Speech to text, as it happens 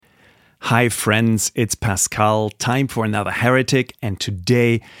Hi friends, it's Pascal, time for another heretic, and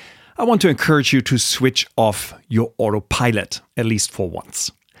today I want to encourage you to switch off your autopilot, at least for once.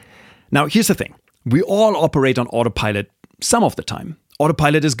 Now here's the thing, we all operate on autopilot some of the time.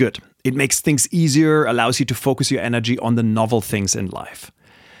 Autopilot is good. It makes things easier, allows you to focus your energy on the novel things in life.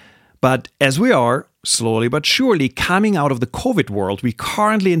 But as we are, slowly but surely, coming out of the COVID world we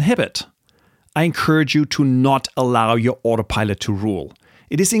currently inhabit, I encourage you to not allow your autopilot to rule.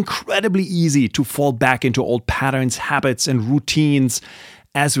 It is incredibly easy to fall back into old patterns, habits, and routines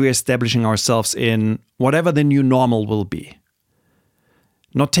as we're establishing ourselves in whatever the new normal will be.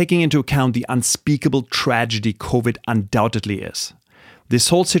 Not taking into account the unspeakable tragedy COVID undoubtedly is. This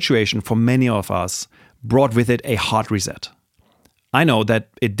whole situation for many of us brought with it a hard reset. I know that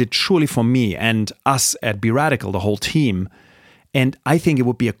it did surely for me and us at Be Radical, the whole team. And I think it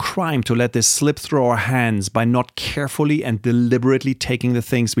would be a crime to let this slip through our hands by not carefully and deliberately taking the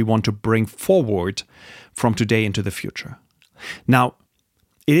things we want to bring forward from today into the future. Now,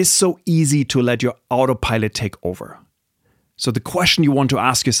 it is so easy to let your autopilot take over. So the question you want to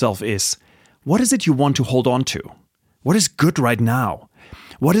ask yourself is, what is it you want to hold on to? What is good right now?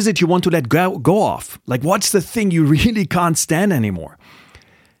 What is it you want to let go of? Like, what's the thing you really can't stand anymore?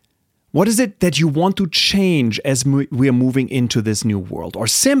 What is it that you want to change as we are moving into this new world? Or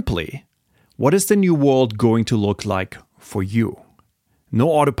simply, what is the new world going to look like for you? No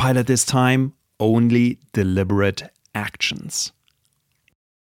autopilot this time, only deliberate actions.